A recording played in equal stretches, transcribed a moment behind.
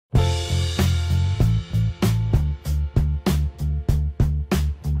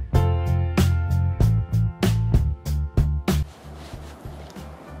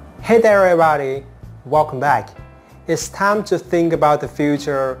Hey there everybody, welcome back. It's time to think about the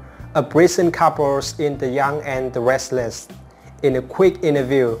future of recent couples in The Young and the Restless. In a quick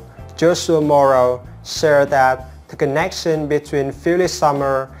interview, Morrow shared that the connection between Phyllis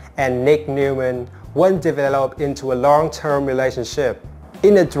and Newman won't develop into a long-term relationship.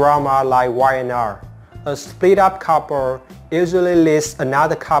 In a drama like Y&R, a split-up couple usually leads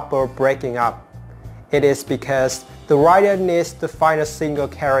another couple breaking up. It is because the writer needs to find a single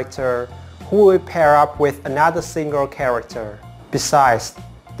character who will pair up with another single character. Besides,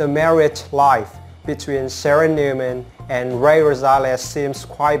 the marriage life between Sharon Newman and Ray Rosales seems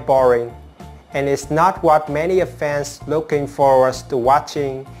quite boring, and it's not what many are fans looking forward to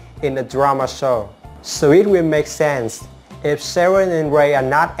watching in a drama show. So it will make sense if Sharon and Ray are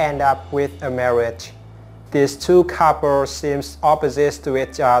not end up with a marriage. These two couples seem opposites to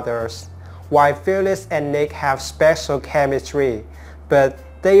each other. While Phyllis and Nick have special chemistry, but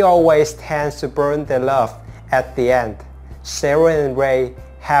they always tend to burn their love at the end. Sharon and Ray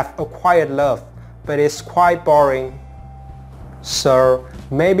have a quiet love, but it's quite boring. So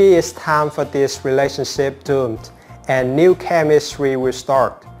maybe it's time for this relationship doomed, and new chemistry will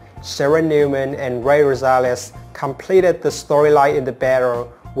start. Sharon Newman and Ray Rosales completed the storyline in the battle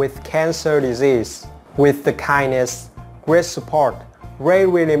with cancer disease. With the kindness, great support, Ray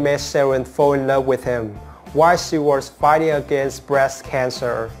really made Sharon fall in love with him while she was fighting against breast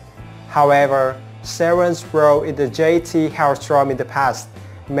cancer. However, Sharon's role in the JT Hellstrom in the past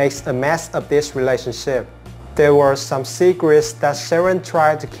makes a mess of this relationship. There were some secrets that Sharon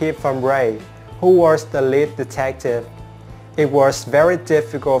tried to keep from Ray, who was the lead detective. It was very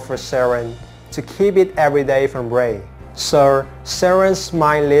difficult for Sharon to keep it every day from Ray. So Sharon's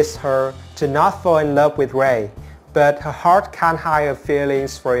mind leads her to not fall in love with Ray, but her heart can't hide her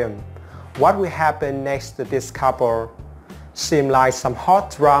feelings for him. What will happen next to this couple? Seems like some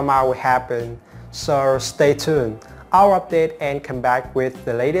hot drama will happen, so stay tuned. I'll update and come back with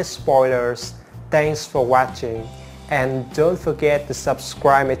the latest spoilers. Thanks for watching, and don't forget to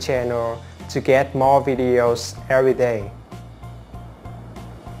subscribe my channel to get more videos every day.